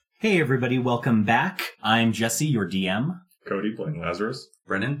Hey everybody, welcome back. I'm Jesse, your DM. Cody playing Lazarus.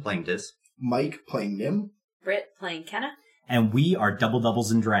 Brennan playing Diz. Mike playing Nim. Britt playing Kenna. And we are Double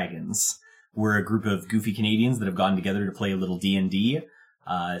Doubles and Dragons. We're a group of goofy Canadians that have gotten together to play a little D&D.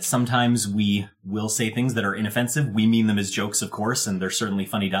 Sometimes we will say things that are inoffensive. We mean them as jokes, of course, and they're certainly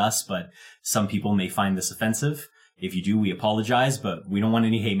funny to us, but some people may find this offensive. If you do, we apologize, but we don't want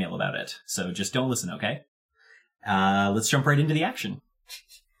any hate mail about it. So just don't listen, okay? Let's jump right into the action.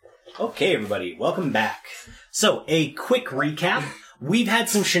 Okay, everybody, welcome back. So, a quick recap. We've had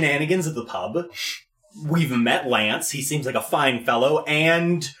some shenanigans at the pub. We've met Lance. He seems like a fine fellow.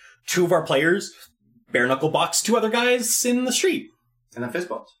 And two of our players bare knuckle boxed two other guys in the street. And then fist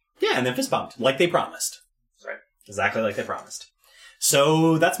bumped. Yeah, and then fist bumped, like they promised. That's right. Exactly like they promised.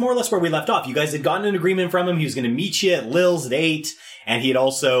 So that's more or less where we left off. You guys had gotten an agreement from him. He was going to meet you at Lil's at 8. And he had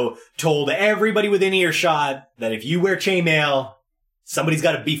also told everybody within earshot that if you wear chainmail, somebody's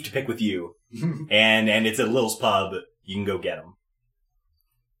got a beef to pick with you. and it's at Lil's pub. You can go get him.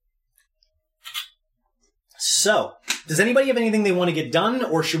 So, does anybody have anything they want to get done,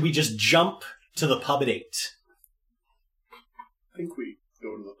 or should we just jump to the pub at 8? I think we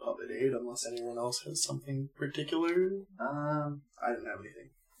go to the pub at 8 unless anyone else has something particular. I didn't have anything.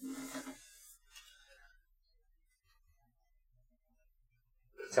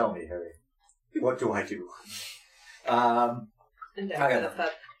 Tell me, Harry. What do I do? And I down got to the nothing. pub.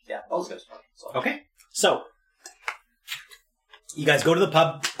 Yeah, I'll just go. So. Okay. So, you guys go to the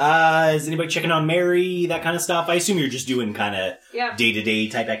pub. Is anybody checking on Mary? That kind of stuff? I assume you're just doing kind of Yeah. day-to-day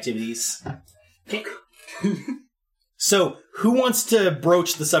type activities. Okay. So, who wants to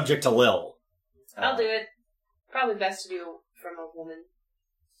broach the subject to Lil? I'll do it. Probably best to do from a woman.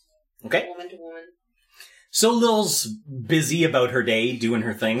 Okay. Woman to woman. So, Lil's busy about her day, doing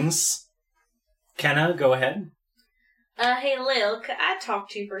her things. Kenna, go ahead. Hey Lil, could I talk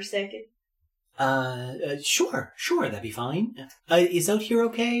to you for a second? Sure, that'd be fine. Is out here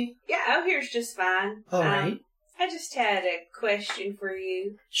okay? Yeah, out here's just fine. All right. I just had a question for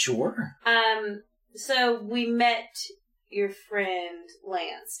you. Sure. So we met your friend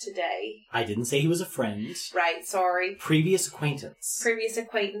Lance today. I didn't say he was a friend. Right, sorry. Previous acquaintance. Previous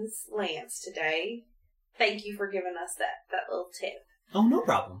acquaintance Lance today. Thank you for giving us that little tip. Oh, no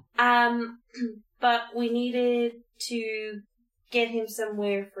problem. But we needed to get him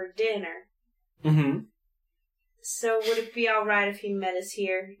somewhere for dinner. Mm-hmm. So would it be alright if he met us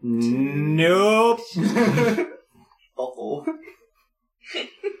here? Nope. Uh-oh.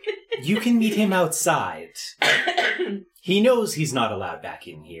 You can meet him outside. He knows he's not allowed back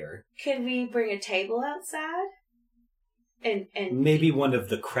in here. Could we bring a table outside? And Maybe one of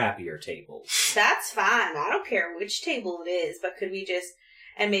the crappier tables. that's fine. I don't care which table it is, but could we just,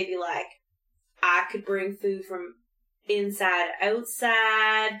 and maybe like, I could bring food from inside,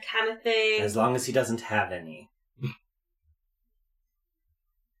 outside, kind of thing. As long as he doesn't have any.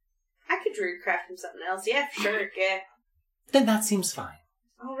 I could craft him something else. Yeah, for sure. Yeah. Then that seems fine.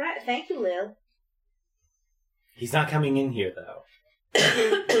 All right. Thank you, Lil. He's not coming in here, though.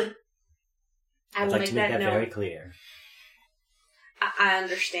 I I'd will like make to make that note. very clear. I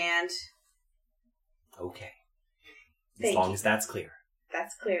understand. Okay. As Thank long you. as that's clear.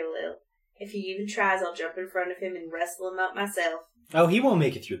 That's clear, Lil. If he even tries, I'll jump in front of him and wrestle him out myself. Oh, he won't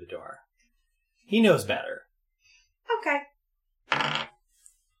make it through the door. He knows better. Okay.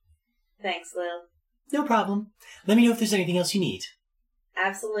 Thanks, Lil. No problem. Let me know if there's anything else you need.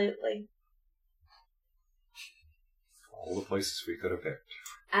 Absolutely. All the places we could have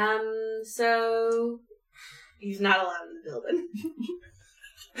picked. So he's not allowed in the building.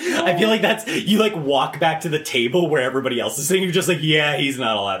 I feel like that's, you like walk back to the table where everybody else is sitting, you're just like, yeah, he's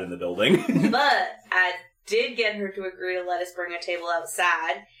not allowed in the building. But I did get her to agree to let us bring a table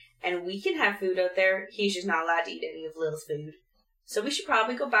outside, and we can have food out there. He's just not allowed to eat any of Lil's food. So we should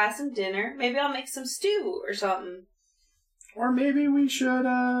probably go buy some dinner. Maybe I'll make some stew or something. Or maybe we should,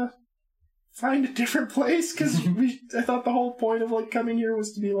 find a different place, because I thought the whole point of, coming here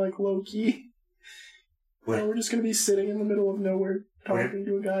was to be, low-key. What? We're just gonna be sitting in the middle of nowhere talking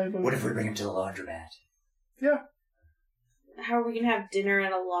to a guy about... What if we bring him to the laundromat? Yeah. How are we going to have dinner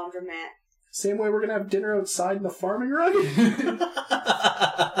in a laundromat? Same way we're gonna have dinner outside in the farming rug?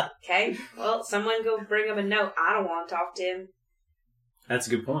 Okay, well, someone go bring him a note. I don't want to talk to him. That's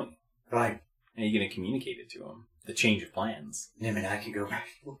a good point. Right. And you're going to communicate it to him. The change of plans. Nim and I can go back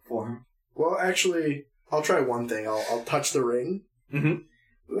and look for him. Well, actually, I'll try one thing. I'll touch the ring. Mm-hmm.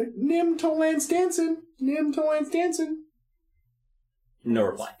 Nim to Lance Danson. Nim to Lance Danson. No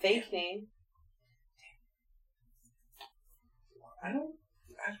reply. Fake name. I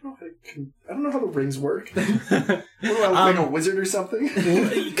I don't know how the rings work. What do I look like, a wizard or something?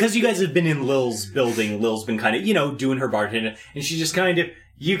 Because you guys have been in Lil's building, Lil's been kind of, doing her bartending, and she just kind of,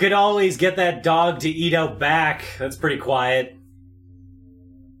 you could always get that dog to eat out back. That's pretty quiet.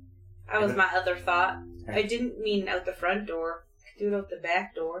 That was my other thought. I didn't mean out the front door. I could do it out the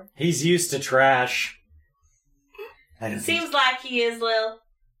back door. He's used to trash. Seems like he is, Lil.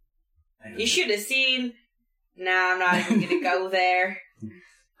 You should have seen. Nah, I'm not even gonna go there.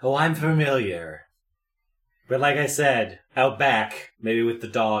 Oh, I'm familiar. But like I said, out back, maybe with the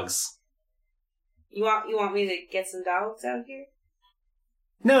dogs. You want me to get some dogs out here?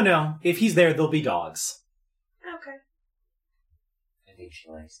 No. If he's there, there'll be dogs. Okay. I think she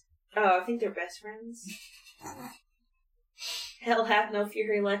likes Oh, I think they're best friends. Hell hath no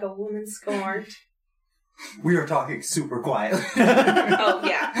fury like a woman scorned. We are talking super quietly. Oh,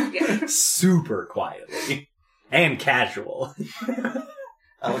 yeah. Super quietly. And casual.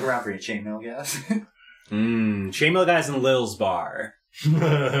 I look around for your chainmail guys. Chainmail guys in Lil's bar.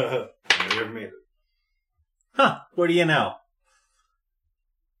 Never made it. Huh, what do you know?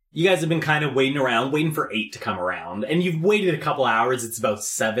 You guys have been kind of waiting around, waiting for 8 to come around, and you've waited a couple hours, it's about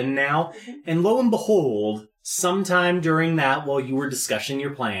 7 now, and lo and behold, sometime during that, while you were discussing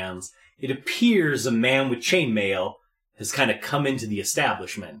your plans, it appears a man with chainmail has kind of come into the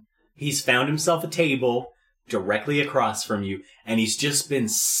establishment. He's found himself a table directly across from you, and he's just been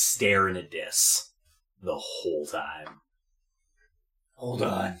staring at this the whole time. Hold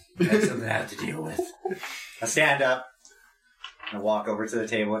on. I have something I have to deal with. I stand up. I walk over to the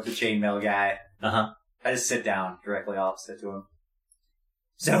table with the chainmail guy. Uh-huh. I just sit down directly opposite to him.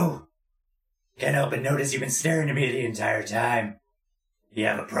 So, can't help but notice you've been staring at me the entire time. You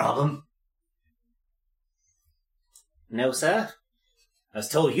have a problem? No, sir. I was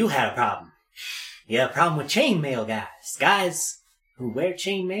told you had a problem. You have a problem with chainmail guys. Guys who wear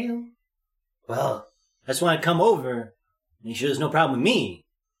chainmail? Well, I just want to come over and make sure there's no problem with me.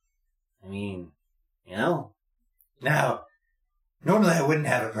 I mean, now, normally I wouldn't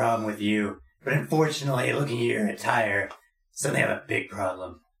have a problem with you, but unfortunately, looking at your attire, suddenly I have a big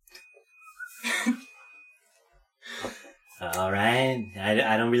problem. All right.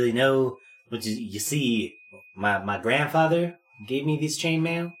 I don't really know. But you see, my grandfather gave me this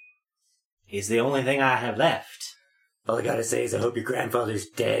chainmail. It's the only thing I have left. All I gotta say is I hope your grandfather's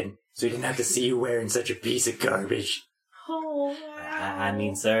dead, so he didn't have to see you wearing such a piece of garbage. Oh, wow. I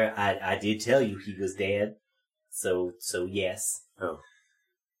mean, sir, I did tell you he was dead. So yes. Oh.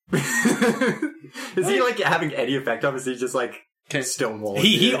 Is he like having any effect on us? He's just like stonewall.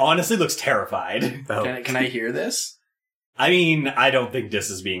 He honestly looks terrified. Oh. Can I hear this? I mean, I don't think Dis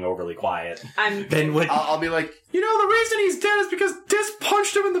is being overly quiet. Then what? I'll be like, the reason he's dead is because Dis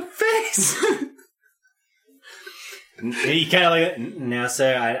punched him in the face. He kind of like, no,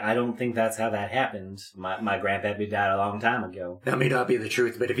 sir, I don't think that's how that happened. My grandpappy died a long time ago. That may not be the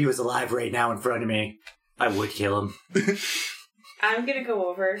truth, but if he was alive right now in front of me, I would kill him. I'm gonna go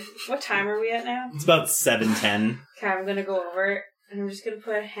over. What time are we at now? It's about 7:10. Okay, I'm gonna go over and I'm just gonna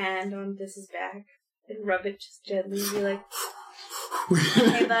put a hand on Dis's back and rub it just gently and be like,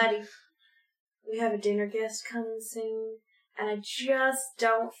 hey buddy, we have a dinner guest coming soon, and I just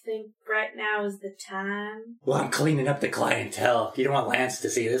don't think right now is the time. Well, I'm cleaning up the clientele. You don't want Lance to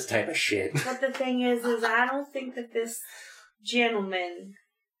see this type of shit. But the thing is I don't think that this gentleman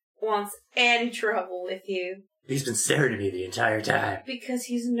wants any trouble with you. He's been staring at me the entire time. Because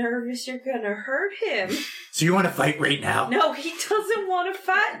he's nervous you're gonna hurt him. So you want to fight right now? No, he doesn't want to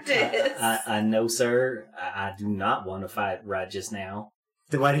fight this. I know, sir. I do not want to fight right just now.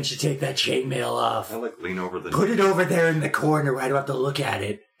 Then why didn't you take that chainmail off? I lean over the. Put it over there in the corner where I don't have to look at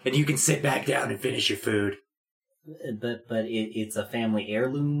it, and you can sit back down and finish your food. But it's a family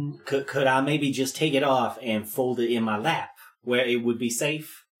heirloom. Could I maybe just take it off and fold it in my lap where it would be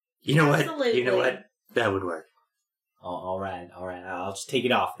safe? You know Absolutely. what? You know what? That would work. Oh, all right. I'll just take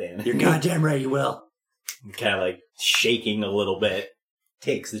it off then. You're goddamn right you will. Kind of like shaking a little bit.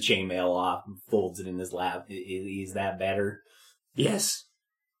 Takes the chainmail off and folds it in his lap. Is that better? Yes.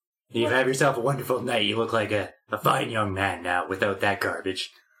 You've had yourself a wonderful night. You look like a fine young man now without that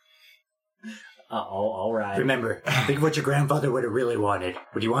garbage. All right. Remember, think of what your grandfather would have really wanted.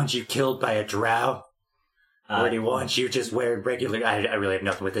 Would he want you killed by a drow? Or would he want you just wearing regular... I really have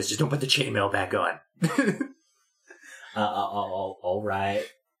nothing with this. Just don't put the chainmail back on. All right.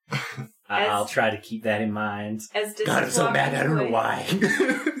 I'll try to keep that in mind. God, I'm so mad. I don't know why.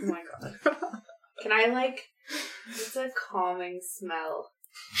 Oh my god. Can I it's a calming smell.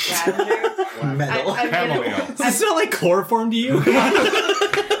 Lavender. Metal. I'm Chamomile. Does it smell like chloroform to you?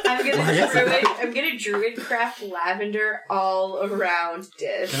 I'm I'm gonna druid craft lavender all around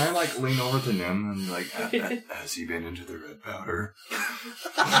Div. Can I like lean over to Nim and like, has he been into the red powder?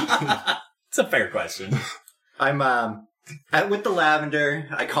 It's a fair question. I'm with the lavender.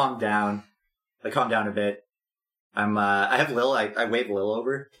 I calm down. I calm down a bit. I have Lil. I wave Lil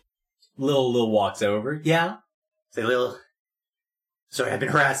over. Lil walks over. Yeah. Say, Lil. Sorry, I've been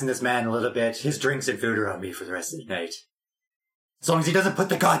harassing this man a little bit. His drinks and food are on me for the rest of the night. As long as he doesn't put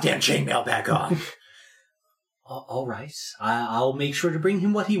the goddamn chainmail back on. All right. I'll make sure to bring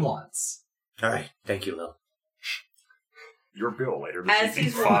him what he wants. All right. Thank you, Lil. Your bill later. As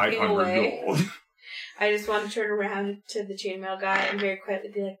he's walking 500 away. gold. I just want to turn around to the chainmail guy and very quietly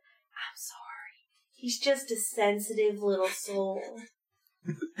be like, I'm sorry. He's just a sensitive little soul.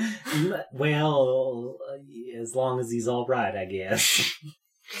 Well, as long as he's all right, I guess.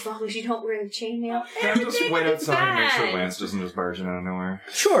 As long as you don't wear the chainmail. Can I just wait outside and make sure fine. Lance doesn't just barge in out of nowhere?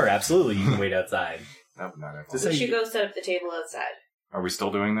 Sure, absolutely. You can wait outside. That would not have Just We say- should go set up the table outside. Are we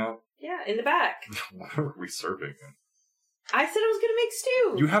still doing that? Yeah, in the back. What are we serving? I said I was going to make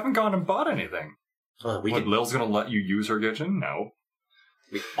stew. You haven't gone and bought anything. Well, we What, can. Lil's gonna let you use her kitchen? No.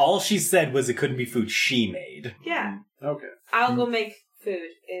 All she said was it couldn't be food she made. Yeah. Okay. I'll go make food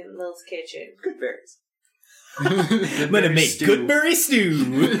in Lil's kitchen. Good berries. I'm gonna make goodberry stew.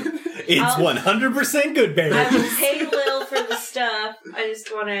 It's I'll- 100% goodberry. I will pay Lil for the stuff. I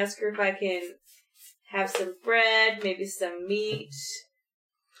just want to ask her if I can have some bread, maybe some meat.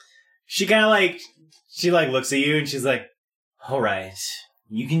 She kind of looks at you and she's like, all right,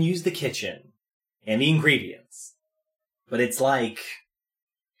 you can use the kitchen and the ingredients, but it's like,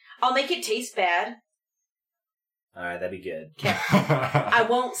 I'll make it taste bad. all right, that'd be good. I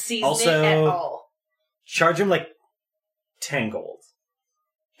won't season Also- it at all. Charge him like 10 gold.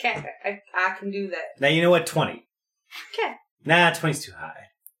 Okay, I can do that. Now you know what? 20. Okay. Nah, 20's too high.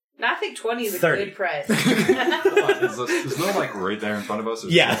 No, I think 20 is a 30. good price. Is Lil like right there in front of us? Or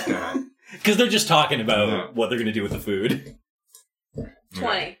is Yeah. she just gonna- Because they're just talking about Yeah. what they're going to do with the food.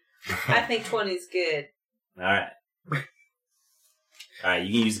 20. I think 20 is good. All right. All right,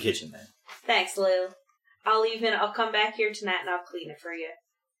 you can use the kitchen then. Thanks, Lil. I'll come back here tonight and I'll clean it for you.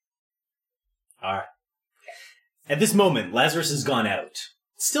 All right. At this moment, Lazarus has gone out.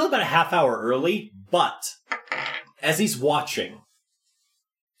 Still about a half hour early, but as he's watching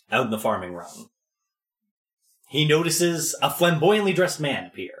out in the farming run, he notices a flamboyantly dressed man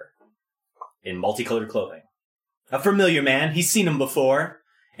appear in multicolored clothing. A familiar man. He's seen him before.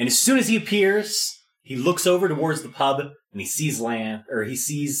 And as soon as he appears, he looks over towards the pub and he sees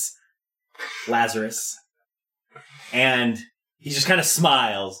Lazarus. And he just kind of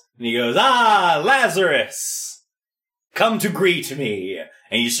smiles and he goes, "Ah, Lazarus! Come to greet me."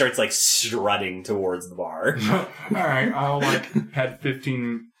 And he just starts like strutting towards the bar. Alright, I'll like head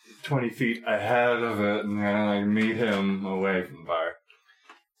 15, 20 feet ahead of it and then I meet him away from the bar.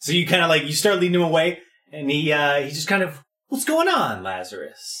 So you kind of you start leading him away and he just kind of, "What's going on,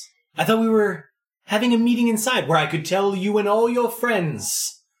 Lazarus? I thought we were having a meeting inside where I could tell you and all your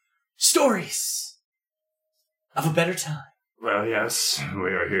friends stories of a better time." Well, yes,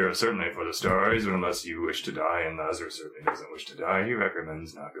 we are here certainly for the stories, but unless you wish to die, and Lazarus certainly doesn't wish to die, he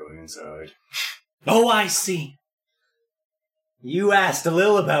recommends not going inside. Oh, I see. You asked a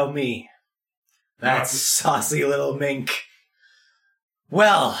little about me. That saucy little mink.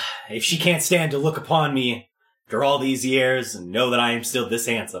 Well, if she can't stand to look upon me after all these years and know that I am still this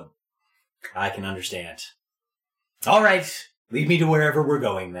handsome, I can understand. All right, lead me to wherever we're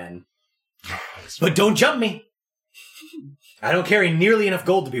going then. But don't jump me. I don't carry nearly enough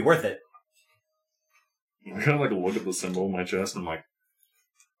gold to be worth it. I kind of look at the symbol in my chest and I'm like,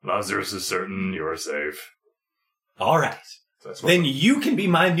 Lazarus is certain you're safe. All right. So that's what Then you can be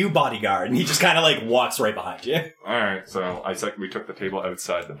my new bodyguard. And he just kind of walks right behind you. Alright, so we took the table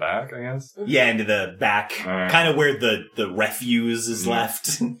outside the back, I guess? Yeah, into the back. All right. Kind of where the refuse is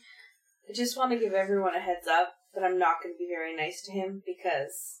left. I just want to give everyone a heads up that I'm not going to be very nice to him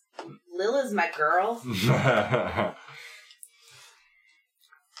because Lil is my girl.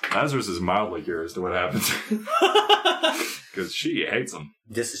 Lazarus is mildly curious to what happens. Because she hates him.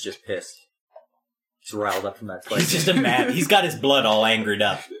 This is just pissed. He's riled up from that fight. He's just a mad. He's got his blood all angered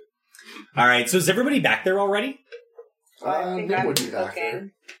up. All right, so is everybody back there already? Nim would be back there.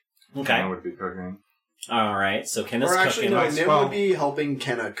 cooking. Okay. I would be cooking. All right, so Kenna's Or actually, cooking. no, Nice. Nim Well, would be helping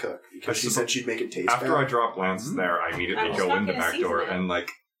Kenna cook because she I said she'd make it taste After better. I drop Lance there, I immediately I'm just go not in the gonna back door season it. and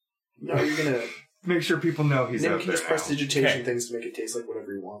No, you're gonna make sure people know he's Nim out can there just now. prestidigitation Okay. things to make it taste like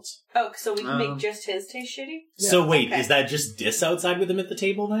whatever he wants. Oh, so we can make just his taste shitty? So wait, Okay. is that just Dis outside with him at the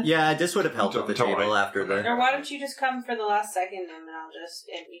table then? Yeah, this would have helped at the Don't table worry. after the... Or why don't you just come for the last second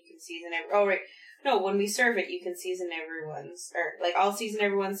and you can season it. Oh, right. No, when we serve it, you can season everyone's. Or, like, I'll season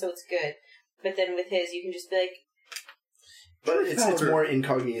everyone's so it's good. But then with his, you can just be like, But it's more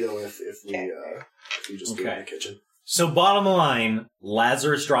incognito if Okay. we just do it in the kitchen. So bottom line,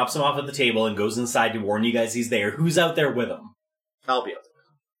 Lazarus drops him off at the table and goes inside to warn you guys he's there. Who's out there with him? I'll be out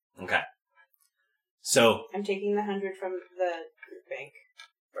there. Okay. So I'm taking the 100 from the group bank.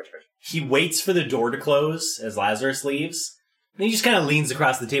 he waits for the door to close as Lazarus leaves. And he just kind of leans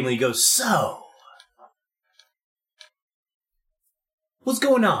across the table and he goes, "So, what's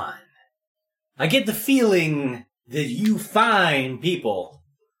going on? I get the feeling that you fine people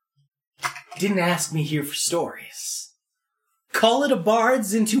didn't ask me here for stories. Call it a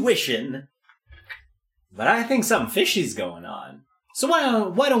bard's intuition, but I think something fishy's going on. So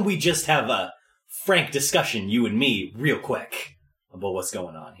why don't we just have a frank discussion, you and me, real quick, about what's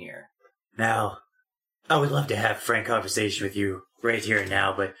going on here?" Now, I would love to have a frank conversation with you right here and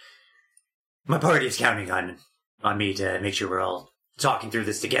now, but my party is counting on me to make sure we're all talking through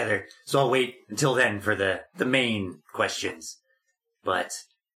this together, so I'll wait until then for the main questions. But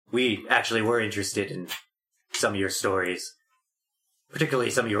we actually were interested in some of your stories, particularly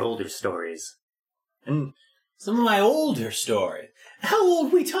some of your older stories. And, Some of my older stories. How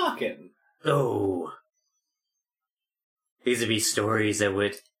old we talking? oh, these would be stories that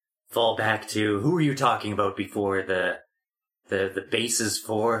would fall back to, who were you talking about before the bases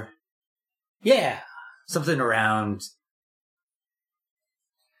for? Yeah. Something around,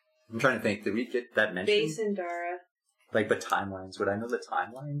 I'm trying to think, did we get that mentioned? Base and Dara. Like the timelines. Would I know the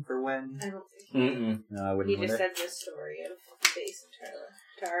timeline for when? I don't think he Mm-mm. No, I He wouldn't. just Would I? said the story of Base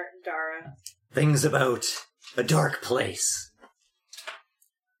and Dara. things about a dark place.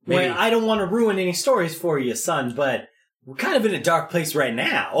 Maybe. Well, I don't want to ruin any stories for you, son, but we're kind of in a dark place right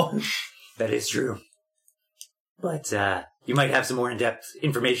now. That is true. But, you might have some more in-depth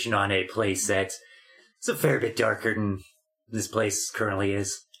information on a place that's a fair bit darker than this place currently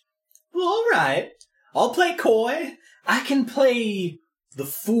is. Well, all right. I'll play coy. I can play the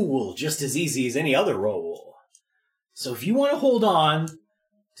fool just as easy as any other role. So if you want to hold on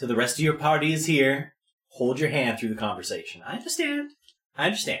till the rest of your party is here, hold your hand through the conversation. I understand.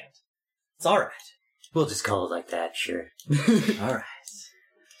 It's all right. We'll just call it like that, sure. All right.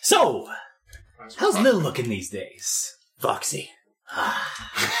 So, how's Lil looking these days? Foxy.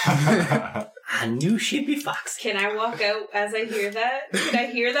 I knew she'd be foxy. Can I walk out as I hear that? Can I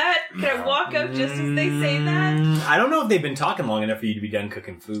hear that? Can I walk out just as they say that? I don't know if they've been talking long enough for you to be done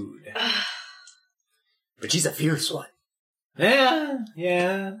cooking food. But she's a fierce one.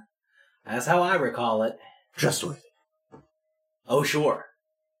 Yeah. That's how I recall it. Trustworthy. Oh, sure.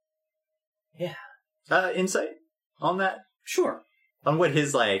 Insight on that? Sure. On what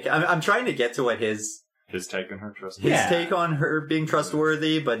his, like... I'm trying to get to what his His take on her trust. Yeah. take on her being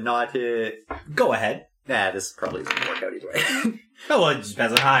trustworthy, but not his... Go ahead. Nah, this probably doesn't work out either way. Oh, well, it just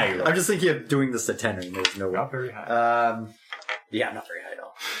depends on how you roll. I'm just thinking of doing this to tenor, and there's no way. Not very high. Yeah, I'm not very high at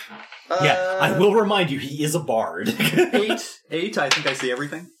all. Yeah, I will remind you, he is a bard. 8. I think I see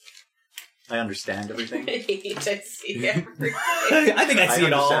everything. I understand everything. I see everything. I think I see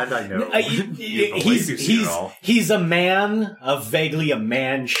it all. understand, I know. You believe you see it all. He's a man of vaguely a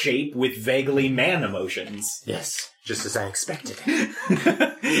man shape with vaguely man emotions. Yes, just as I expected.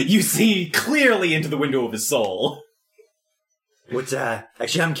 You see clearly into the window of his soul. What,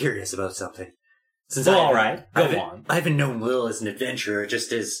 actually, I'm curious about something. Since Well, I all haven't- right, go I haven't- on. I haven't known Lil as an adventurer,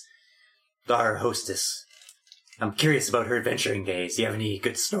 just as our hostess. I'm curious about her adventuring days. Do you have any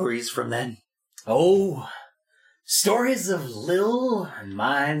good stories from then? Oh, stories of Lil and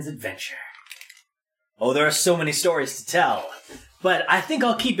mine's adventure. Oh, there are so many stories to tell, but I think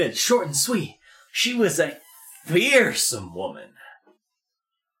I'll keep it short and sweet. She was a fearsome woman.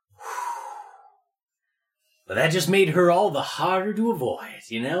 But that just made her all the harder to avoid,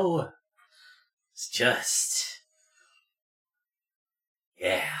 you know? It's just...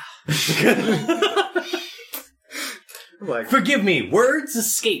 Yeah. Like, Forgive me, words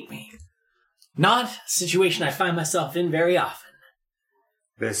escape me. Not a situation I find myself in very often.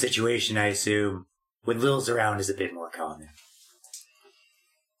 The situation, I assume, when Lil's around is a bit more common.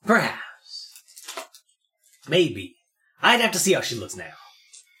 Perhaps. Maybe. I'd have to see how she looks now.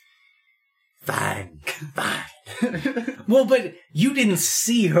 Fine. Well, but you didn't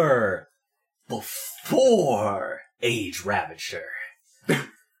see her before age ravaged her.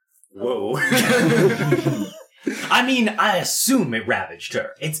 Whoa. I mean, I assume it ravaged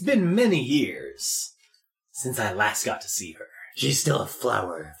her. It's been many years since I last got to see her. She's still a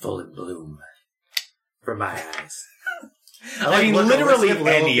flower full in bloom. From my eyes. I mean, look over, literally see if Lil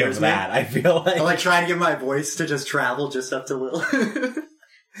any hears of me. that, I feel like. I like trying to get my voice to just travel just up to Lil.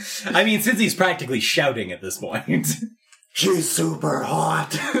 I mean, since he's practically shouting at this point. She's super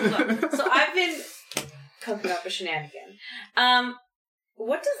hot. Look, so I've been cooking up a shenanigan.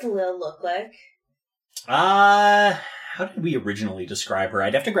 What does Lil look like? How did we originally describe her?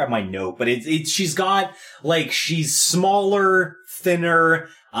 I'd have to grab my note, but she's got, like, she's smaller, thinner,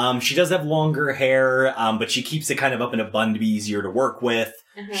 she does have longer hair, but she keeps it kind of up in a bun to be easier to work with.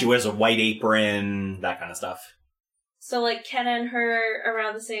 Uh-huh. She wears a white apron, that kind of stuff. So, like, Kenna and her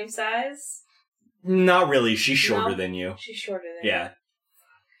around the same size? Not really, she's shorter No? than you. She's shorter than Yeah.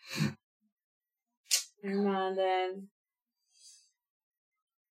 Never mind then.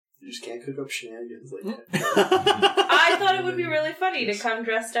 You just can't cook up shenanigans like that. I thought it would be really funny to come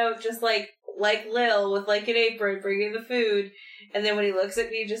dressed out just like Lil with like an apron bringing the food, and then when he looks at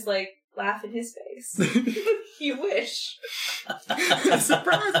me, just like laugh in his face. You wish,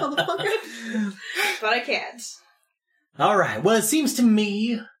 Surprise, motherfucker. but I can't. Alright, well, it seems to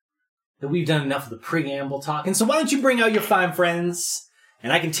me that we've done enough of the preamble talking, so why don't you bring out your fine friends,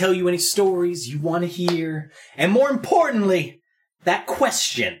 and I can tell you any stories you want to hear, and more importantly, that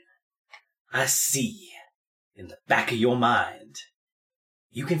question I see in the back of your mind.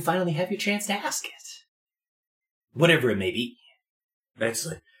 You can finally have your chance to ask it. Whatever it may be.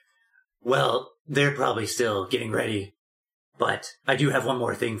 Excellent. Well, they're probably still getting ready, but I do have one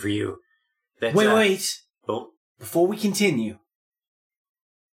more thing for you. That's, Wait. Oh, Before we continue,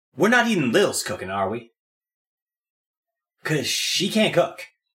 we're not eating Lil's cooking, are we? 'Cause she can't cook.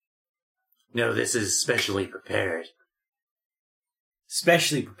 no, this is specially prepared.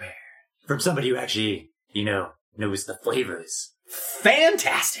 Specially prepared. From somebody who actually, knows the flavors.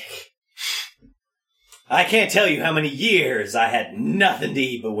 Fantastic! I can't tell you how many years I had nothing to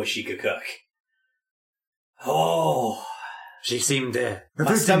eat but what she could cook. Oh, She seemed to...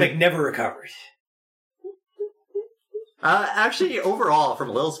 my stomach never recovered. Actually, overall, from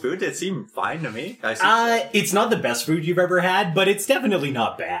Lil's food, it seemed fine to me. It's not the best food you've ever had, but it's definitely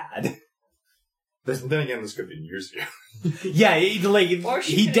not bad. Then again, this could be years ago. Yeah, Or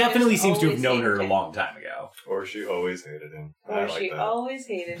she he could've definitely just seems to have always known her hated a him. long time ago. Or she always hated him. I Or like she that. always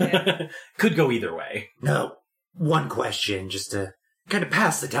hated him. Could go either way. No, one question, just to kind of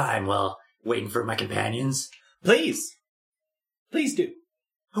pass the time while waiting for my companions. Please. Please do.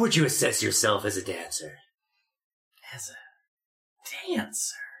 How would you assess yourself as a dancer? As a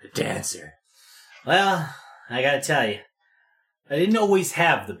dancer. A dancer. Well, I gotta tell you, I didn't always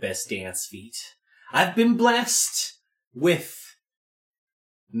have the best dance feet. I've been blessed with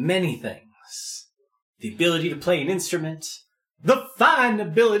many things. The ability to play an instrument, the fine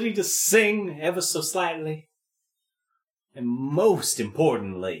ability to sing ever so slightly, and most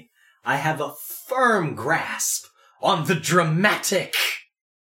importantly, I have a firm grasp on the dramatic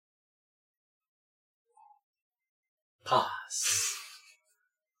pause.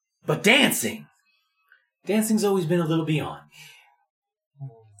 But dancing's always been a little beyond me.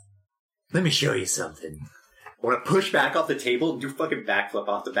 Let me show you something. I want to push back off the table and do fucking backflip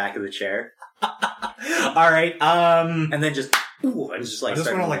off the back of the chair. All right. And then just, and just I like just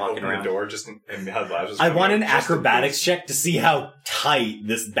start want to like walking open around. the door just and have Labs just I come want in an just in acrobatics case. check to see how tight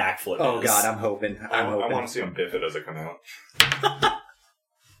this backflip Oh is. god, I'm hoping. I I'm hoping. want to see him biff it as it come out.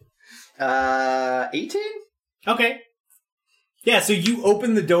 18? Okay. Yeah, so you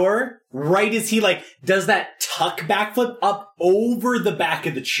open the door right as he does that tuck backflip up over the back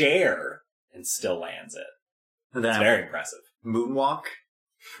of the chair and still lands it. And then It's I very impressive. moonwalk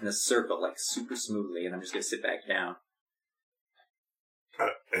in a circle, super smoothly, and I'm just gonna sit back down.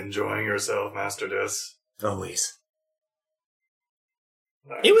 Enjoying yourself, Master Dis. Always.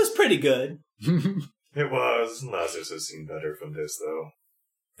 It was pretty good. It was. Lazarus has seen better from this, though.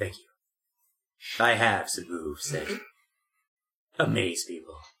 Thank you. I have some moves that amaze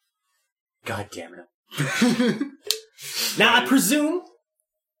people. God damn it. Now, I presume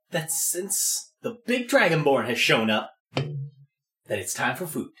that since the big Dragonborn has shown up, that it's time for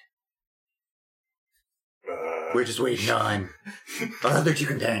food. We're just waiting on our other two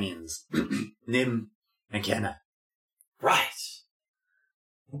companions, Nim and Kenna. Right.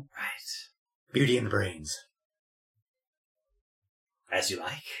 Beauty and the Brains. As you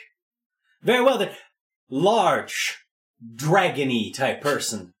like. Very well then. Large, dragon-y type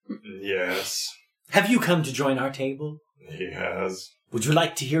person. Yes, Have you come to join our table? he has. Would you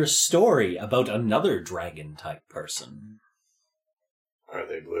like to hear a story about another dragon type person? Are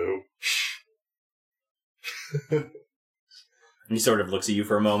they blue? And he sort of looks at you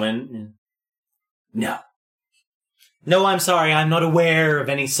for a moment. No. No, I'm sorry. I'm not aware of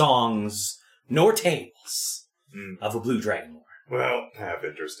any songs nor tales of a blue dragonborn. Well, half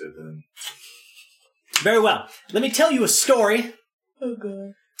interested then. Very well. Let me tell you a story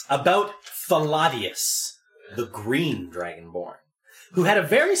about Thaladius, the green dragonborn, who had a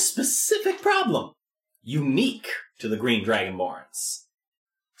very specific problem, unique to the green dragonborns.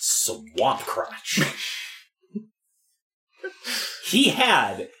 Swamp crotch. He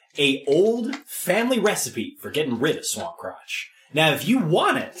had a old family recipe for getting rid of swamp crotch. Now, if you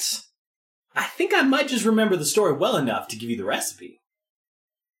want it, I think I might just remember the story well enough to give you the recipe.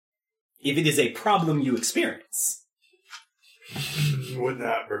 If it is a problem you experience. Would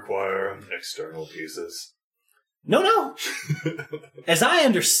not require external pieces. No. As I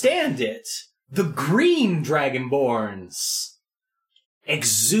understand it, the green dragonborns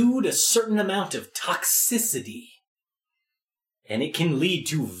exude a certain amount of toxicity. And it can lead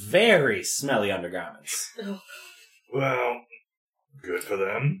to very smelly undergarments. Well, good for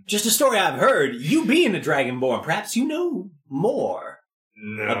them. Just a story I've heard. You being a dragonborn, perhaps you know more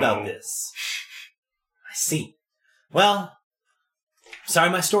about this. I see. Well,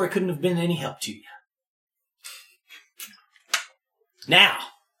 sorry my story couldn't have been any help to you. Now,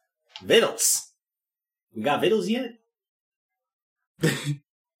 victuals. We got victuals yet?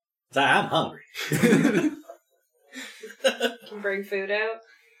 Sorry, I'm hungry. Can bring food out.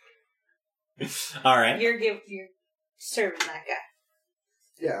 All right. You're serving that guy.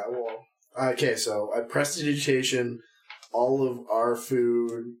 Yeah, well, okay, so I prestidigitation all of our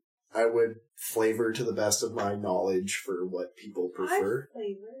food. I would flavor to the best of my knowledge for what people prefer.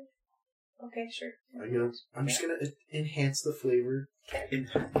 Flavored. Okay, sure. I'm just gonna enhance the flavor.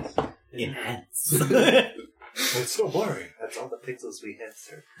 Enhance. It's so boring. That's all the pixels we have,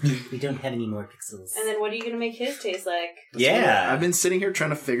 sir. We don't have any more pixels. And then what are you going to make his taste like? Yeah. I've been sitting here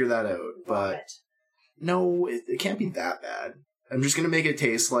trying to figure that out, but Vomit. no, it can't be that bad. I'm just gonna make it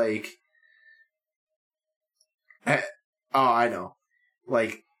taste like. I know,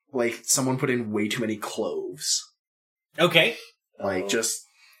 like someone put in way too many cloves. Okay. Like just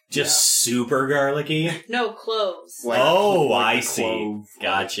super garlicky. No cloves. Like- Oh, like I a see. clove.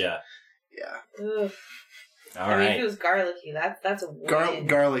 Gotcha. yeah. Ugh. All I mean, if right. it was garlicky, that's a win.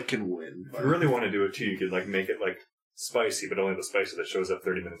 Garlic can win. If you really want to do it too, you could make it spicy, but only the spicy that shows up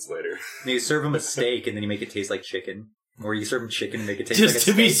 30 minutes later. You serve him a steak and then you make it taste like chicken. Or you serve him chicken and make it taste like a Just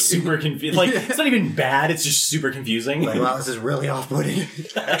to be steak. super confused. Like, it's not even bad, it's just super confusing. Like, wow, this is really off-putting.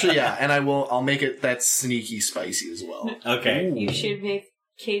 Actually, yeah, and I'll make it that sneaky spicy as well. Okay. You should make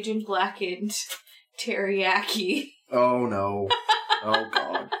Cajun blackened teriyaki. Oh no. Oh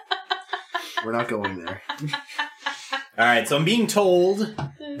god. We're not going there. Alright, so I'm being told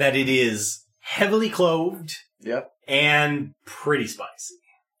that it is heavily cloved Yep. and pretty spicy.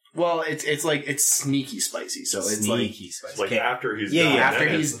 Well, it's sneaky spicy, so it's like spicy. It's like Okay. after he's Yeah, done. yeah. after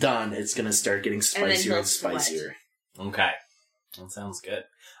then he's it's- done, it's gonna start getting And then spicier he'll and spicier. Okay. That sounds good.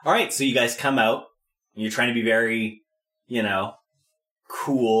 Alright, so you guys come out. And you're trying to be very,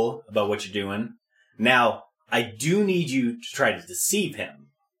 cool about what you're doing. Now, I do need you to try to deceive him.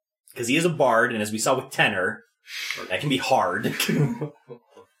 Because he is a bard, and as we saw with tenor, that can be hard.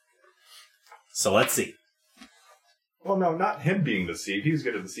 So let's see. Well, no, not him being deceived. He's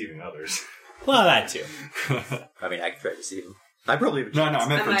good at deceiving others. Well, that too. I mean, I could try to see him. I probably would. No, I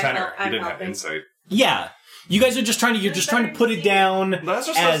meant I for might tenor. help- He I'm didn't have helping. insight. Yeah. You guys are just trying to, you're just trying to put it down. That's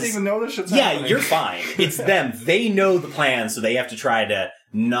just as, doesn't even know this shit's yeah, happening. you're fine. It's them. They know the plan, so they have to try to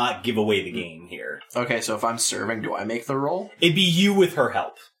not give away the game here. Okay, so if I'm serving, do I make the roll? It'd be you with her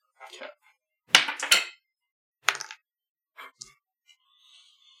help.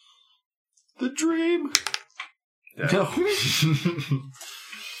 The dream. No.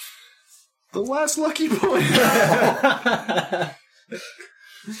 The last lucky point.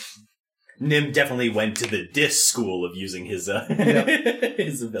 Nim definitely went to the disc school of using his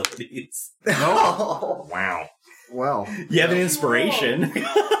his abilities. No. Wow. Well. You have an inspiration.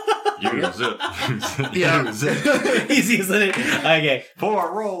 Use it. Yeah. Use it. He's using it. Okay.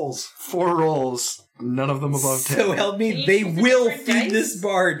 4 rolls. 4 rolls. None of them above 10. So help Can me, you they choose a will different feed dice? this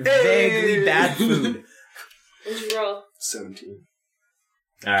bard vaguely bad food. What'd you roll? 17.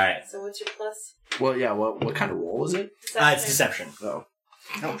 All right. So what's your plus? Well, yeah, what kind of roll is it? It's deception. Oh.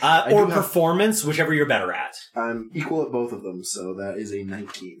 Or do have- performance, whichever you're better at. I'm equal at both of them, so that is a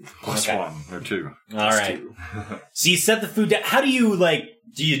 19. Plus Okay. 1 or 2. All right. 2. So you set the food down. How do you,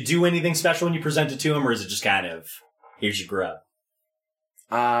 do you do anything special when you present it to him, or is it just kind of, here's your grub?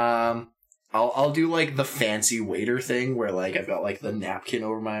 I'll do like the fancy waiter thing where like I've got like the napkin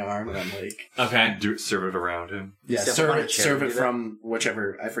over my arm and I'm like, Okay. Serve it around him. yeah, Step on a chair, serve do it that? from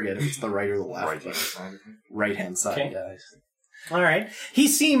whichever, I forget if it's the right or the left, Right but side. right hand side. Okay. Yeah. All right. He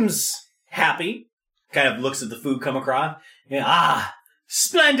seems happy. Kind of looks at the food come across. Yeah, ah,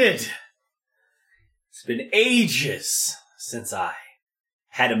 splendid. It's been ages since I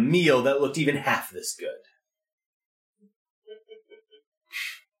had a meal that looked even half this good.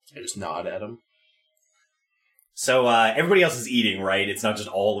 I just nod at him. So everybody else is eating, right? It's not just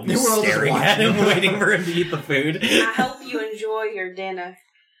all of you We're all just staring at watching. him, waiting for him to eat the food. I hope you enjoy your dinner.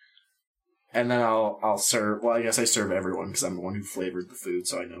 And then I'll serve, well, I guess I serve everyone because I'm the one who flavored the food,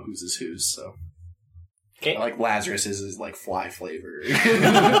 so I know whose is whose, so. Okay. Like Lazarus is like fly flavor.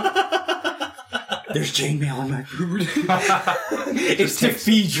 There's chainmail on my food. It's to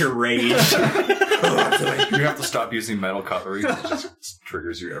feed your rage. You have to stop using metal cutlery. It just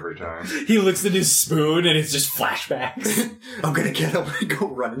triggers you every time. He looks at his spoon and it's just flashbacks. I'm gonna get up and go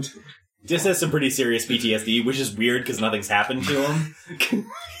running. Just has some pretty serious PTSD, which is weird because nothing's happened to him.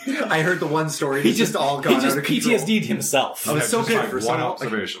 I heard the one story. He just all gone He just out of control. PTSD'd himself. I was so Just good like for one so long.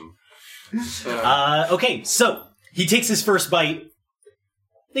 observation. Okay, so he takes his first bite.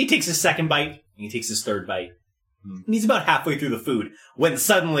 He takes his second bite. He takes his third bite. And he's about halfway through the food when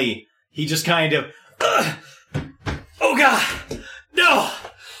suddenly he just kind of, oh god, no,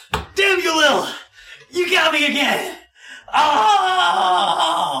 damn you, Lil, you got me again.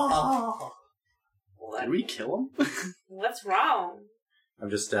 Oh, What? Did we kill him? What's wrong? I'm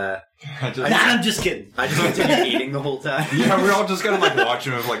just, I'm just kidding. I just continue eating the whole time. Yeah, we're all just kind of like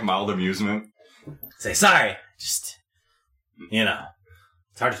watching with like mild amusement. Say sorry. Just, you know,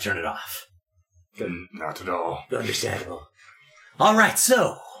 it's hard to turn it off. Not at all. Understandable. All right,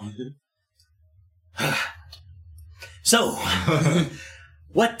 so,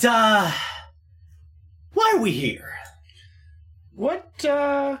 what? Why are we here? What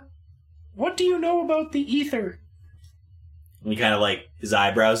do you know about the ether? And he kind of like his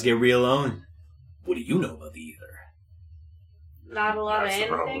eyebrows get real low. And, what do you know about the ether? Not a lot That's of the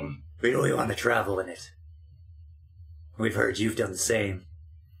anything. problem. We really want to travel in it. We've heard you've done the same.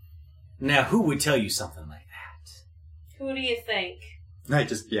 Now, who would tell you something like that? Who do you think? I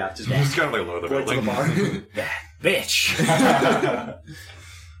just Just kind of like lower the Going to the building. bar. That bitch.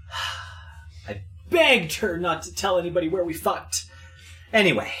 I begged her not to tell anybody where we fucked.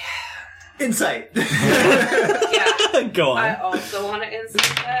 Anyway, Insight. Yeah, go I on. also want to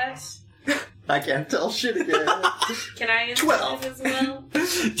insight that. I can't tell shit again. Can I insight 12. as well?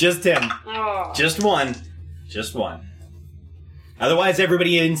 Just him. Oh. Just one. Just one. Otherwise,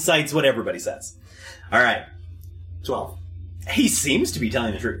 everybody incites what everybody says. All right. 12. He seems to be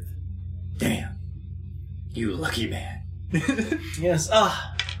telling the truth. Damn. You lucky man. Yes,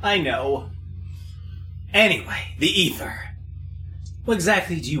 I know. Anyway, the ether. What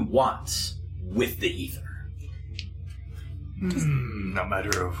exactly do you want with the ether? Not a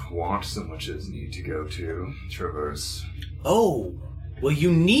matter of want so much as need to go to. Traverse. Oh, well,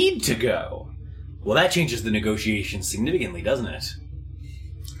 you need to go. Well, that changes the negotiation significantly, doesn't it?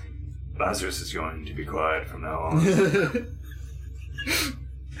 Lazarus is going to be quiet from now on.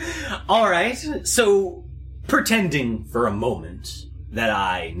 All right, so pretending for a moment that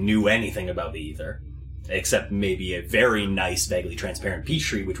I knew anything about the ether, except maybe a very nice, vaguely transparent peach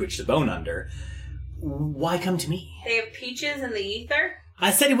tree with which to bone under, why come to me? They have peaches in the ether?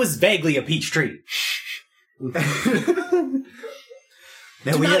 I said it was vaguely a peach tree.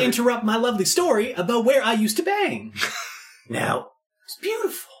 Now Do we not have, interrupt my lovely story about where I used to bang. now, It's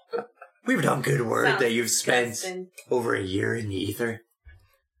beautiful. we've done good word Sounds that you've spent disgusting. over a year in the ether.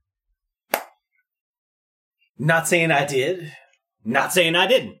 Not saying I did. Not saying I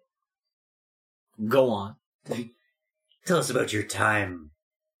didn't. Go on. Tell us about your time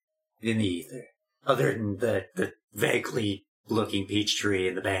in the ether. Other than the vaguely looking peach tree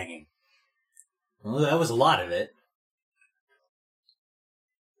and the banging. Well, that was a lot of it.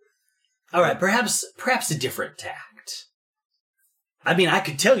 All right, perhaps a different tact. I mean, I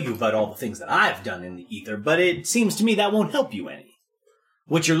could tell you about all the things that I've done in the ether, but it seems to me that won't help you any.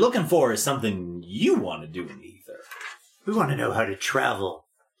 What you're looking for is something you want to do in the ether. We want to know how to travel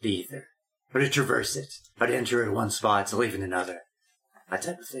the ether. How to traverse it. How to enter in one spot to leave in another. That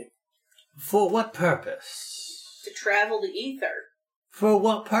type of thing. For what purpose? To travel the ether. For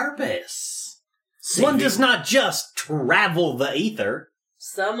what purpose? Saving- One does not just travel the ether.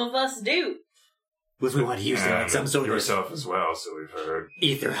 Some of us do. Was we want to use it like some sort of yourself as well, so we've heard.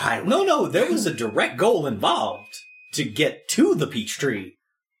 ether highway. No, there was a direct goal involved. To get to the peach tree,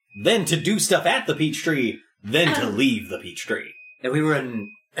 then to do stuff at the peach tree, then to leave the peach tree. And we were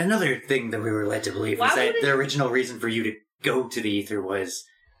in Another thing that we were led to believe Why was that would the it- original reason for you to go to the ether was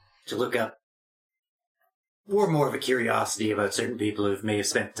to look up or more of a curiosity about certain people who may have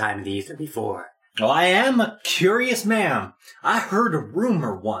spent time in the ether before. Oh, I am a curious man. I heard a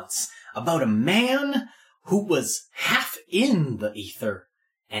rumor once about a man who was half in the ether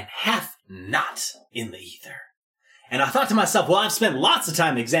and half not in the ether. And I thought to myself, well, I've spent lots of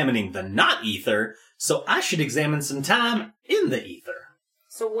time examining the not ether, so I should examine some time in the ether.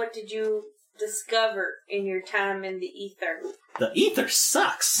 So what did you discover in your time in the ether? The ether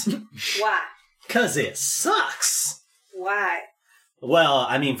sucks. Why? 'Cause it sucks. Why? Well,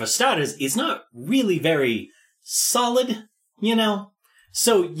 I mean, for starters, it's not really very solid, you know?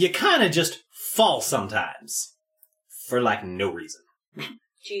 So you kind of just fall sometimes. For, like, no reason.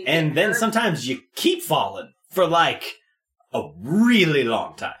 Gee, And then hurt? sometimes you keep falling for, like, a really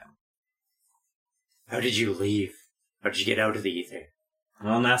long time. How did you leave? How did you get out of the ether?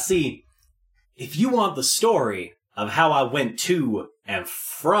 Well, now see, if you want the story of how I went to and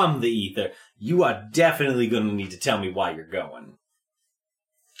from the ether, you are definitely going to need to tell me why you're going.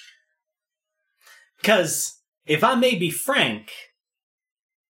 'Cause, if I may be frank,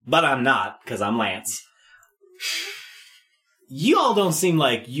 but I'm not, 'cause I'm Lance, you all don't seem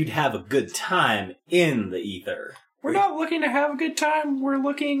like you'd have a good time in the ether. We're not looking to have a good time. We're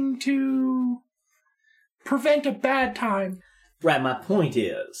looking to prevent a bad time. Right, my point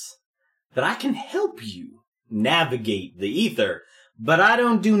is that I can help you navigate the ether, but I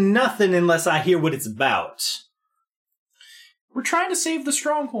don't do nothing unless I hear what it's about. We're trying to save the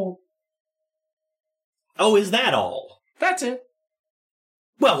stronghold. Oh, is that all? That's it.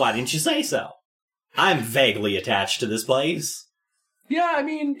 Well, why didn't you say so? I'm vaguely attached to this place. Yeah, I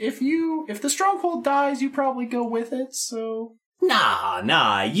mean, if the stronghold dies, you probably go with it, so...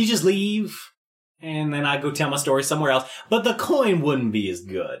 Nah, you just leave. And then I go tell my story somewhere else. But the coin wouldn't be as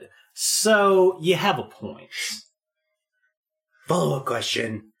good. So, you have a point. Follow-up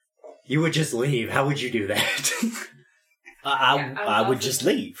question. You would just leave. How would you do that? I would just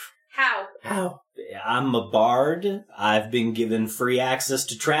leave. How? How? I'm a bard. I've been given free access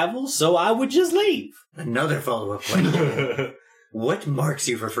to travel, so I would just leave. Another follow-up question. What marks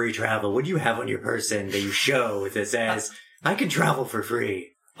you for free travel? What do you have on your person that you show that says, I can travel for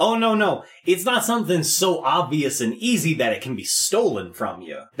free? Oh, no. It's not something so obvious and easy that it can be stolen from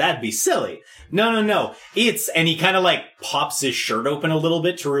you. That'd be silly. No. And he kind of like pops his shirt open a little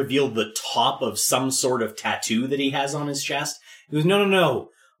bit to reveal the top of some sort of tattoo that he has on his chest. He goes, no.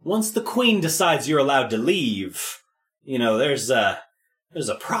 Once the queen decides you're allowed to leave, you know, there's a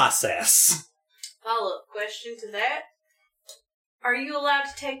process. Follow-up question to that. Are you allowed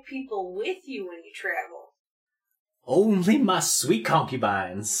to take people with you when you travel? Only my sweet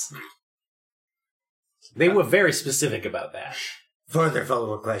concubines. They were very specific about that. Further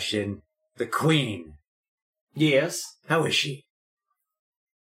follow-up question. The queen. Yes. How is she?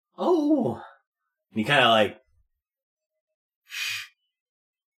 Oh. And he kind of like...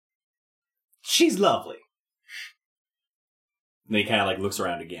 She's lovely. And then he kind of like looks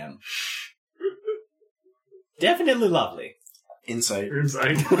around again. Definitely lovely. Insight.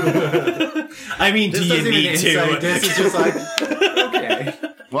 I mean, do you need to? This is just like, okay.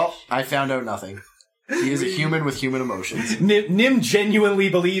 Well, I found out nothing. He is a human with human emotions. Nim genuinely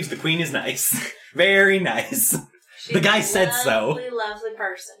believes the queen is nice. Very nice. She's The guy a said so. lovely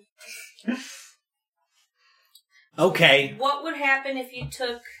person. Okay. What would happen if you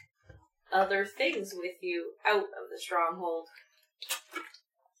took other things with you out of the stronghold?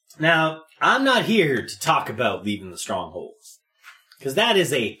 Now, I'm not here to talk about leaving the stronghold, because that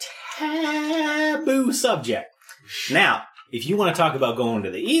is a taboo subject. Now, if you want to talk about going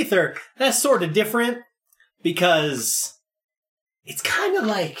to the ether, that's sort of different, because it's kind of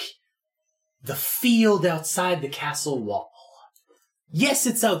like the field outside the castle wall. Yes,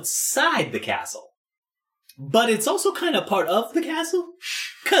 it's outside the castle, but it's also kind of part of the castle,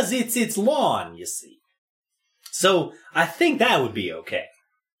 because it's its lawn, you see. So, I think that would be okay.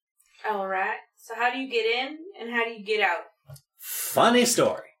 Alright. So how do you get in and how do you get out? Funny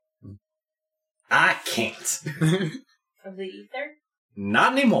story. I can't. Of the ether?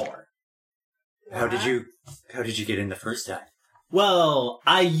 Not anymore. How did you get in the first time? Well,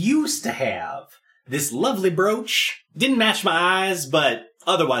 I used to have this lovely brooch. Didn't match my eyes, but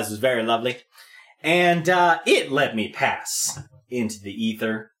otherwise was very lovely. And it let me pass into the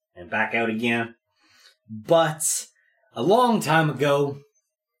ether and back out again. But a long time ago,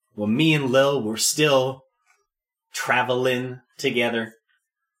 when me and Lil were still traveling together,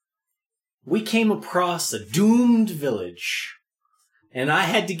 we came across a doomed village, and I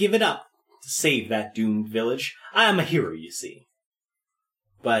had to give it up to save that doomed village. I am a hero, you see.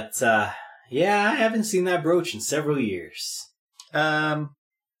 But, yeah, I haven't seen that brooch in several years. Here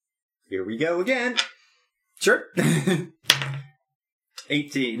we go again. Sure.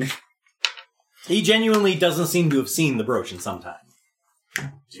 18. He genuinely doesn't seem to have seen the brooch in some time.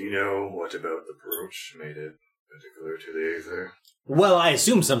 Do you know what about the brooch made it particular to the Aether? Well, I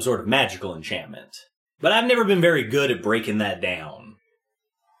assume some sort of magical enchantment. But I've never been very good at breaking that down.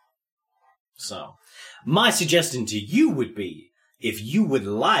 So, my suggestion to you would be, if you would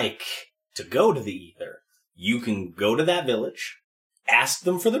like to go to the Aether, you can go to that village, ask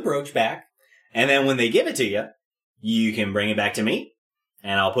them for the brooch back, and then when they give it to you, you can bring it back to me,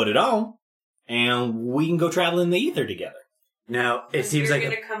 and I'll put it on, and we can go travel in the Aether together. Now, it seems You're like...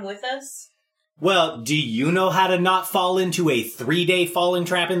 gonna come with us? Well, do you know how to not fall into a 3-day falling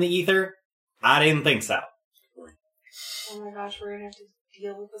trap in the Aether? I didn't think so. Oh my gosh, we're gonna have to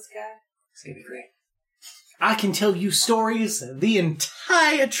deal with this guy. It's gonna be great. I can tell you stories the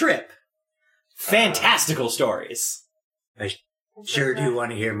entire trip. Fantastical stories. I sure do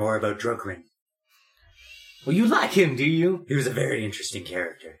want to hear more about Drugrin. Well, you like him, do you? He was a very interesting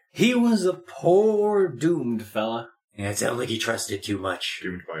character. He was a poor doomed fella. And it sounded like he trusted too much.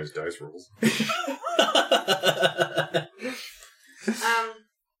 Doomed by his dice rolls.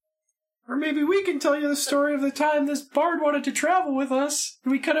 Or maybe we can tell you the story of the time this bard wanted to travel with us,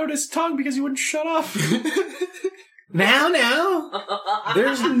 and we cut out his tongue because he wouldn't shut up. Now,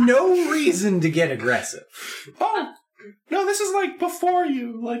 there's no reason to get aggressive. Oh, no, this is like before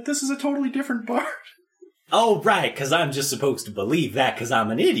you. Like, this is a totally different bard. Oh, right, because I'm just supposed to believe that because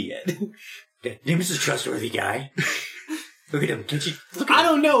I'm an idiot. He was a trustworthy guy. Look at him. Can't you look at I him?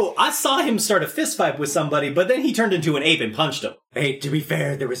 don't know. I saw him start a fist fight with somebody, but then he turned into an ape and punched him. Hey, to be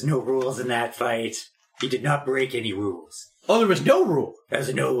fair, there was no rules in that fight. He did not break any rules. Oh, there was no rule. There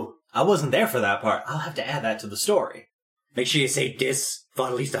was no... I wasn't there for that part. I'll have to add that to the story. Make sure you say Dis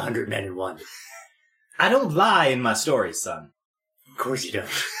fought at least 100 men in one. I don't lie in my stories, son. Of course you don't.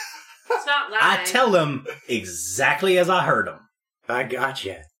 It's not lying. I tell them exactly as I heard them. I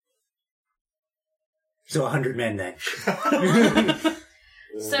gotcha. So 100 men then.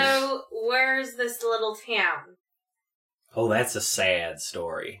 So, where's this little town? Oh, that's a sad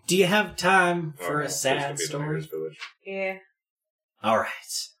story. Do you have time for a sad story? Yeah. All right.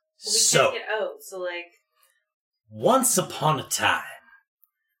 We So, can't get out, so like... once upon a time,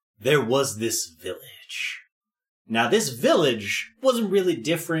 there was this village. Now, this village wasn't really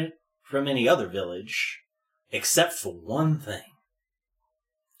different from any other village, except for one thing.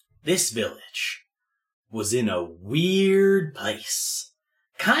 This village was in a weird place.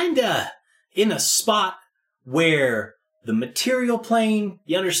 Kinda in a spot where the material plane,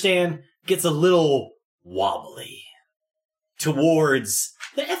 you understand, gets a little wobbly towards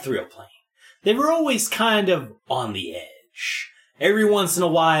the ethereal plane. They were always kind of on the edge. Every once in a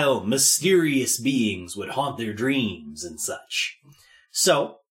while, mysterious beings would haunt their dreams and such.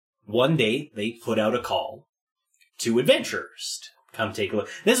 So, one day, they put out a call to adventurers to come take a look.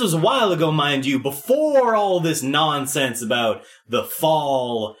 This was a while ago, mind you, before all this nonsense about the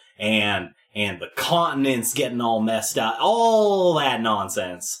fall and the continents getting all messed up. All that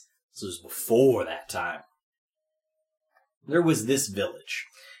nonsense. This was before that time. There was this village.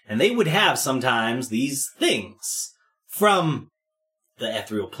 And they would have sometimes these things from the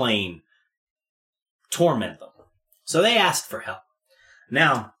ethereal plane torment them. So they asked for help.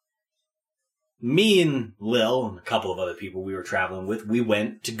 Now, me and Lil and a couple of other people we were traveling with, we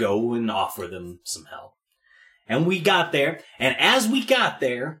went to go and offer them some help. And we got there, and as we got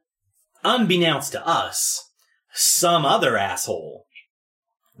there, unbeknownst to us, some other asshole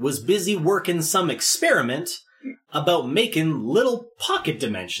was busy working some experiment about making little pocket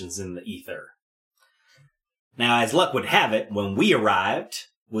dimensions in the ether. Now, as luck would have it, when we arrived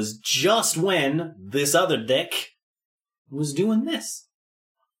was just when this other dick was doing this.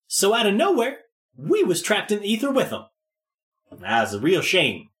 So out of nowhere, we was trapped in the ether with him. That was a real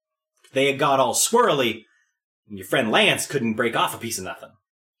shame. They had got all squirrely, and your friend Lance couldn't break off a piece of nothing,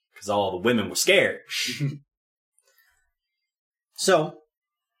 because all the women were scared. So,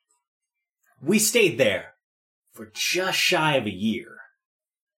 we stayed there for just shy of a year,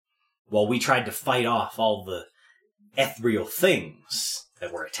 while we tried to fight off all the ethereal things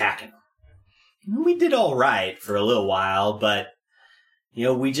that were attacking them. We did all right for a little while, but, you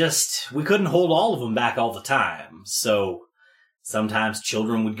know, we couldn't hold all of them back all the time. So, sometimes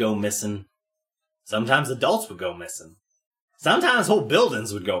children would go missing. Sometimes adults would go missing. Sometimes whole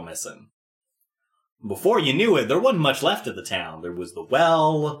buildings would go missing. Before you knew it, there wasn't much left of the town. There was the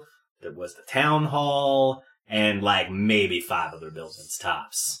well, there was the town hall, and like maybe 5 other buildings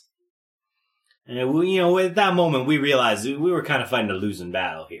tops. And we, at that moment, we realized we were kind of fighting a losing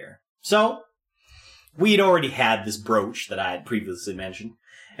battle here. So, we'd already had this brooch that I had previously mentioned,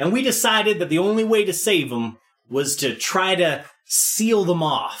 and we decided that the only way to save them was to try to seal them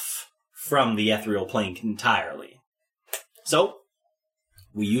off from the ethereal plane entirely. So,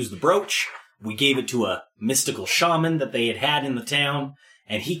 we used the brooch, we gave it to a mystical shaman that they had in the town,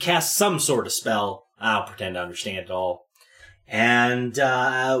 and he cast some sort of spell. I'll pretend to understand it all. And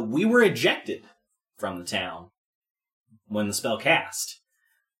we were ejected from the town when the spell cast.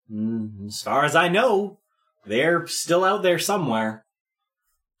 As far as I know, they're still out there somewhere,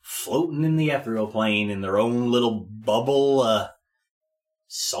 floating in the ethereal plane in their own little bubble,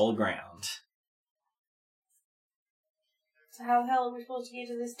 solid ground. So how the hell are we supposed to get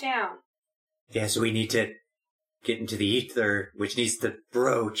to this town? Yeah, so we need to get into the ether, which needs the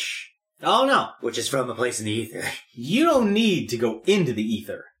brooch, Oh no, which is from a place in the ether. you don't need to go into the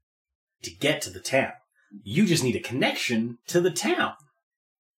ether to get to the town. You just need a connection to the town.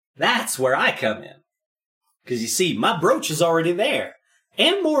 That's where I come in. Because you see, my brooch is already there.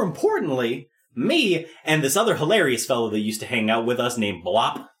 And more importantly, me and this other hilarious fellow that used to hang out with us named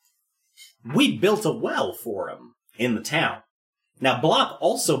Blop, we built a well for him in the town. Now, Blop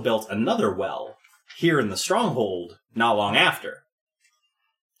also built another well here in the stronghold not long after.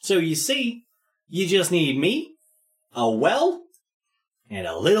 So you see, you just need me, a well, and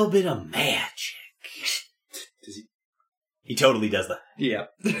a little bit of magic. He totally does that. Yeah.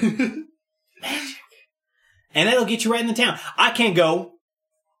 Magic. And that'll get you right in the town. I can't go,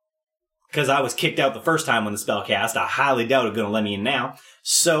 because I was kicked out the first time when the spell cast. I highly doubt it's going to let me in now.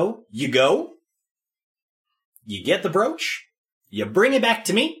 So, you go, you get the brooch, you bring it back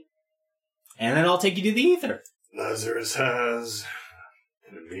to me, and then I'll take you to the ether. Lazarus has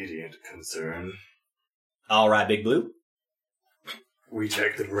an immediate concern. All right, Big Blue. We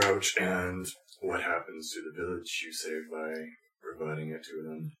take the brooch, and what happens to the village you saved by providing it to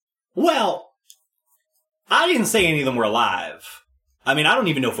them? Well, I didn't say any of them were alive. I mean, I don't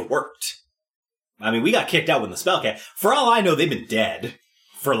even know if it worked. I mean, we got kicked out when the spell cast. For all I know, they've been dead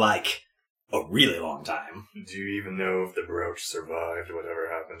for, like, a really long time. Do you even know if the brooch survived whatever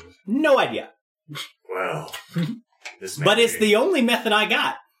happened? No idea. Well, this may But it's be- the only method I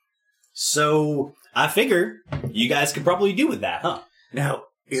got. So, I figure you guys could probably do with that, huh? Now,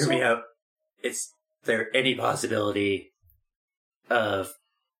 hear me out. Is there any possibility of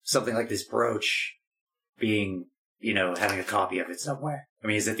something like this brooch being, having a copy of it somewhere? I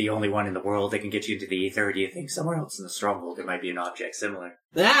mean, is it the only one in the world that can get you into the ether, or do you think somewhere else in the stronghold there might be an object similar?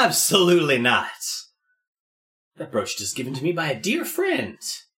 Absolutely not. That brooch just given to me by a dear friend.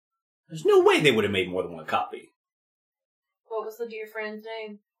 There's no way they would have made more than one copy. What was the dear friend's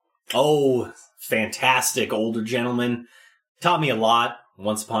name? Oh, fantastic older gentleman. Taught me a lot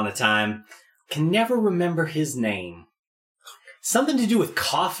once upon a time. Can never remember his name. Something to do with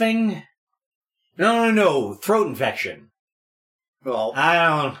coughing? No. Throat infection. Well,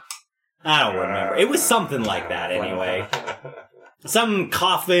 I don't remember. It was something like that anyway. Some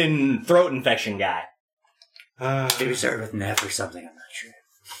coughing throat infection guy. maybe started with an F or something, I'm not sure.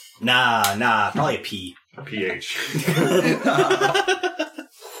 Nah, probably a P. PH.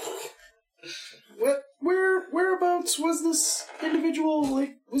 Whereabouts was this individual?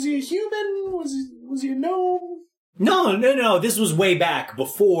 Like, was he a human? Was he a gnome? No. This was way back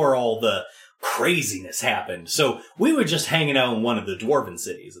before all the craziness happened. So we were just hanging out in one of the dwarven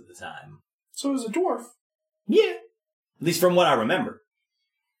cities at the time. So he was a dwarf. Yeah. At least from what I remember.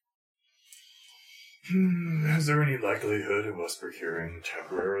 Is there any likelihood of us procuring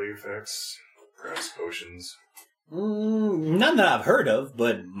temporary effects? Perhaps potions? None that I've heard of,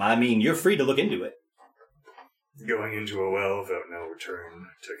 but I mean, you're free to look into it. Going into a well without no return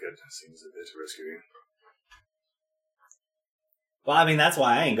ticket seems a bit risky. Well, I mean, that's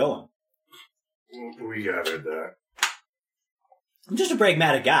why I ain't going. We gathered that. I'm just a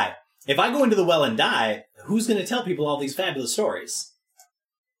pragmatic guy. If I go into the well and die, who's going to tell people all these fabulous stories?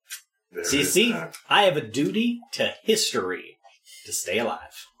 There See, is that. I have a duty to history to stay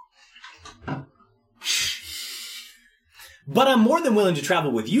alive. But I'm more than willing to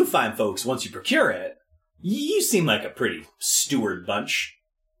travel with you fine folks once you procure it. You seem like a pretty steward bunch.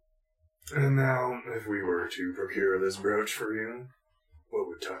 And now, if we were to procure this brooch for you, what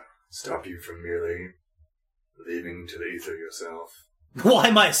would stop you from merely leaving to the ether yourself?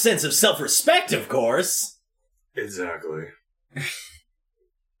 Why, my sense of self-respect, of course. Exactly.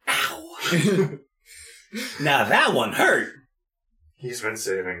 Ow. Now that one hurt. He's been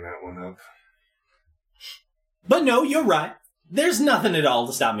saving that one up. But no, you're right. There's nothing at all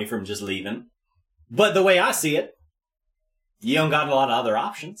to stop me from just leaving. But the way I see it, you don't got a lot of other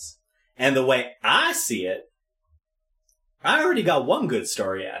options. And the way I see it, I already got one good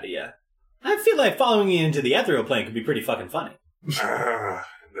story out of you. I feel like following you into the ethereal plane could be pretty fucking funny.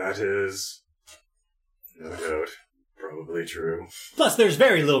 That is, no doubt, probably true. Plus, there's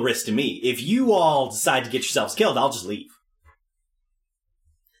very little risk to me. If you all decide to get yourselves killed, I'll just leave.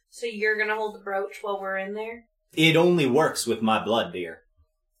 So you're gonna hold the brooch while we're in there? It only works with my blood, dear.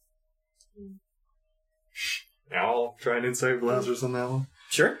 Now I'll try and insight Lazarus on that one.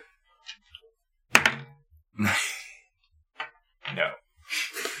 Sure. No.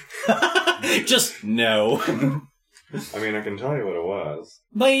 Just no. I mean, I can tell you what it was.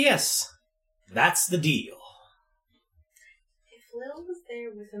 But yes, that's the deal. If Lil was there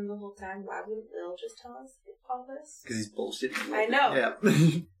with him the whole time, why wouldn't Lil just tell us all this? Because he's bullshitting. I know.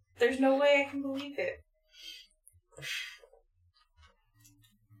 Yeah. There's no way I can believe it.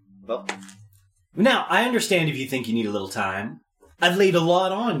 Well, Now, I understand if you think you need a little time. I've laid a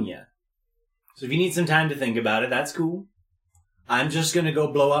lot on you. So if you need some time to think about it, that's cool. I'm just gonna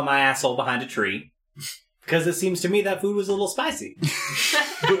go blow out my asshole behind a tree. Because it seems to me that food was a little spicy.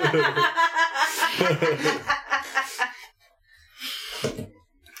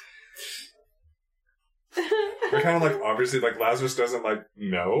 We're kind of like, obviously, like, Lazarus doesn't, like,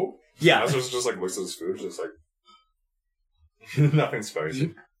 know. Yeah. Lazarus just, like, looks at his food, just like, nothing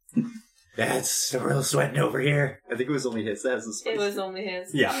spicy. that's a real sweating over here. I think it was only his. That was the spice. It was only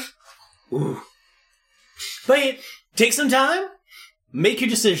his. Yeah. Ooh. But take some time. Make your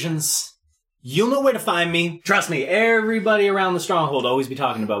decisions. You'll know where to find me. Trust me, everybody around the stronghold always be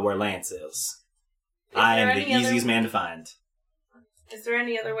talking about where Lance is. I am the easiest man to find. Is there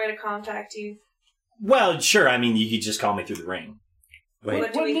any other way to contact you? Well, sure, I mean, you could just call me through the ring. Wait.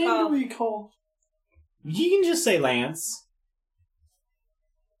 What do What we name call? do we call? You can just say Lance.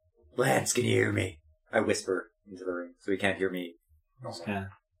 Lance, can you hear me? I whisper into the ring so he can't hear me. Yeah.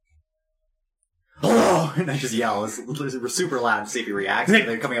 Hello! And I just yell. It's super loud to see if he reacts. And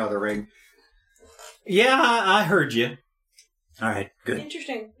they're coming out of the ring. Yeah, I heard you. Alright, good.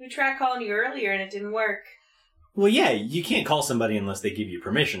 Interesting. We tried calling you earlier and it didn't work. Well, yeah, you can't call somebody unless they give you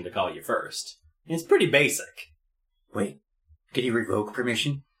permission to call you first. It's pretty basic. Wait, can you revoke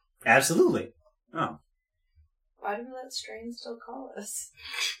permission? Absolutely. Oh, Why do we let Strain still call us?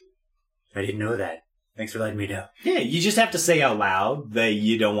 I didn't know that. Thanks for letting me know. Yeah, you just have to say out loud that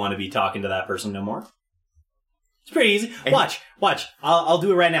you don't want to be talking to that person no more. It's pretty easy. Watch. I'll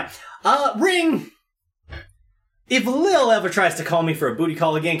do it right now. Ring! If Lil ever tries to call me for a booty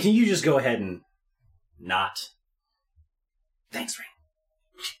call again, can you just go ahead and not? Thanks, Ring.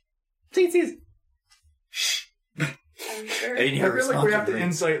 See, it's easy. I'm sure. I didn't I hear a feel like we response have from to Ring.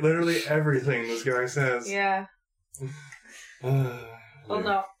 insight literally everything this guy says. Yeah. Yeah. Well,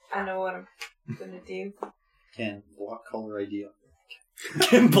 no. I know what I'm gonna do. Can block caller ID.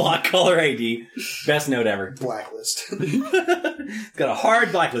 Block caller ID. Best note ever. Blacklist. It's got a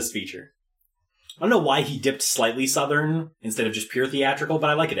hard blacklist feature. I don't know why he dipped slightly southern instead of just pure theatrical, but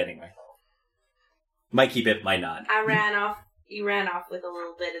I like it anyway. Might keep it, might not. I ran off. You ran off with a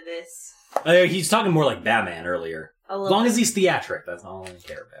little bit of this. He's talking more like Batman earlier. A As little long bit. as he's theatric, that's all I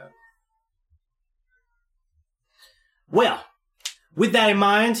care about. Well, with that in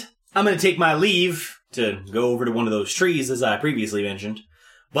mind, I'm going to take my leave to go over to one of those trees, as I previously mentioned.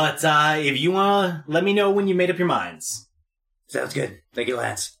 But if you want to let me know when you made up your minds, Sounds good. Thank you,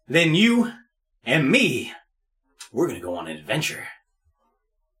 Lance. then you and me, we're going to go on an adventure.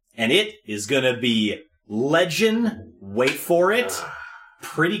 And it is going to be legend, wait for it,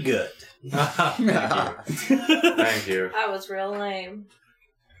 pretty good. Thank you. That was real lame.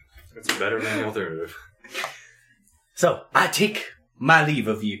 It's better than the alternative. So, I take my leave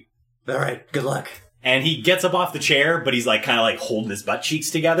of you. Alright, good luck. And he gets up off the chair, but he's like kind of like holding his butt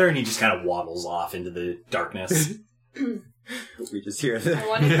cheeks together, and he just kind of waddles off into the darkness. We just hear I that.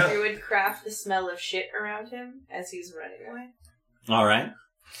 wonder if we would craft the smell of shit around him as he's running away. All right.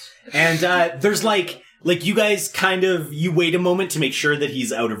 And there's like you guys kind of, you wait a moment to make sure that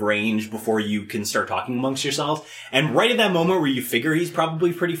he's out of range before you can start talking amongst yourselves. And right at that moment where you figure he's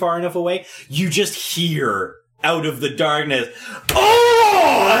probably pretty far enough away, you just hear out of the darkness,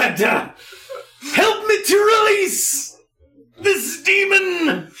 "Oh! Help me to release this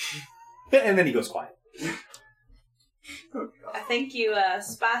demon!" And then he goes quiet. I think you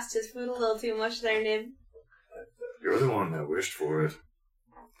spiced his food a little too much there, Nib. You're the one that wished for it.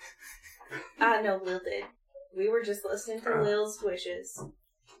 I know Lil did. We were just listening to Lil's wishes.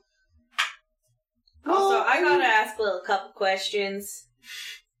 Also, I gotta ask Lil a couple questions.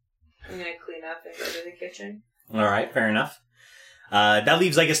 I'm gonna clean up and go to the kitchen. All right, fair enough. That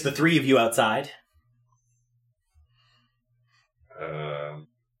leaves, I guess, the three of you outside.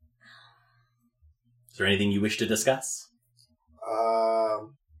 there anything you wish to discuss?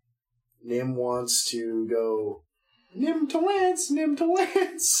 Nim wants to go, Nim to Lance, and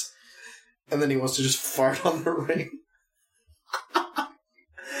then he wants to just fart on the ring.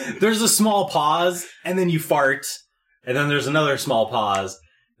 There's a small pause, and then you fart, and then there's another small pause,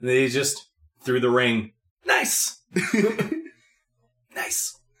 and then you just, through the ring, nice!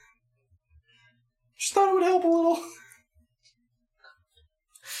 Nice. Just thought it would help a little.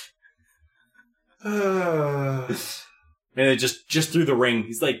 And then just through the ring,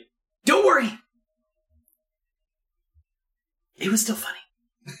 he's like, don't worry! It was still funny.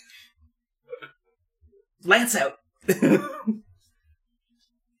 Lance out.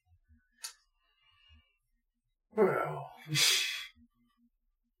 Well,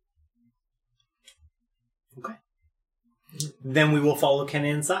 Okay. Then we will follow Ken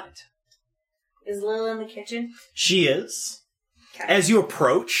inside. Is Lil in the kitchen? She is. Okay. As you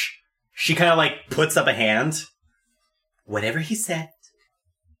approach, she kind of like puts up a hand. Whatever he said,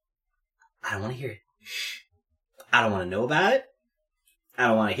 I don't want to hear it. I don't want to know about it. I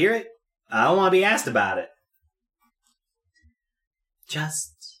don't want to hear it. I don't want to be asked about it.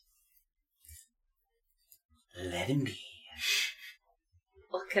 Just let him be.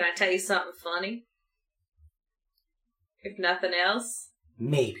 Well, can I tell you something funny? If nothing else,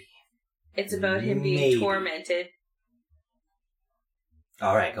 Maybe. it's about him being Maybe. tormented.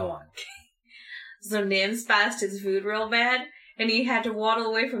 All right, go on. So Nim spiced his food real bad, and he had to waddle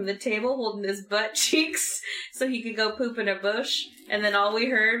away from the table holding his butt cheeks so he could go poop in a bush. And then all we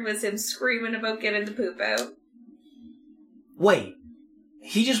heard was him screaming about getting the poop out. Wait,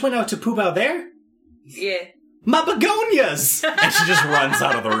 he just went out to poop out there? Yeah. My begonias! And she just runs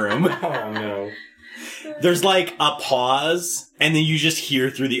out of the room. oh no. There's like a pause, and then you just hear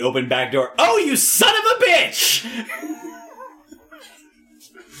through the open back door, "Oh, you son of a bitch!"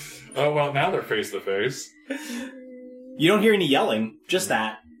 Oh, well, now they're face to face. You don't hear any yelling, just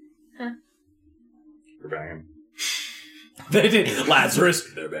that. They're banging. They did. Lazarus,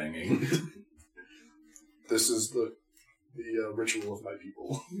 they're banging. This is the ritual of my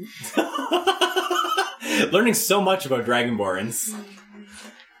people. Learning so much about Dragonborns.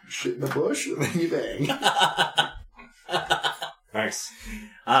 Shit in the bush, and then you bang. Nice.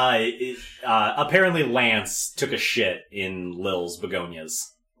 Apparently Lance took a shit in Lil's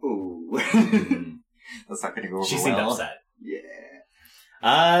begonias. Ooh. That's not going to go over She seemed well. upset.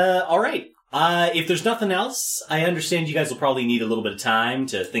 Yeah. All right. If there's nothing else, I understand you guys will probably need a little bit of time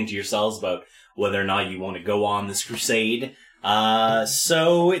to think to yourselves about whether or not you want to go on this crusade.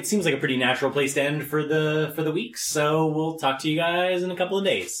 So it seems like a pretty natural place to end for the week. So we'll talk to you guys in a couple of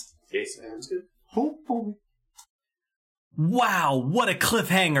days. Sounds good. Wow, what a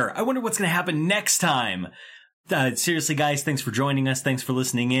cliffhanger. I wonder what's going to happen next time. Seriously, guys, thanks for joining us. Thanks for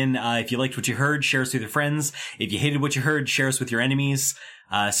listening in. If you liked what you heard, share us with your friends. If you hated what you heard, share us with your enemies.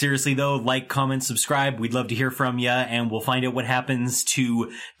 Seriously, though, like, comment, subscribe. We'd love to hear from you, and we'll find out what happens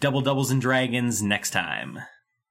to Double Doubles and Dragons next time.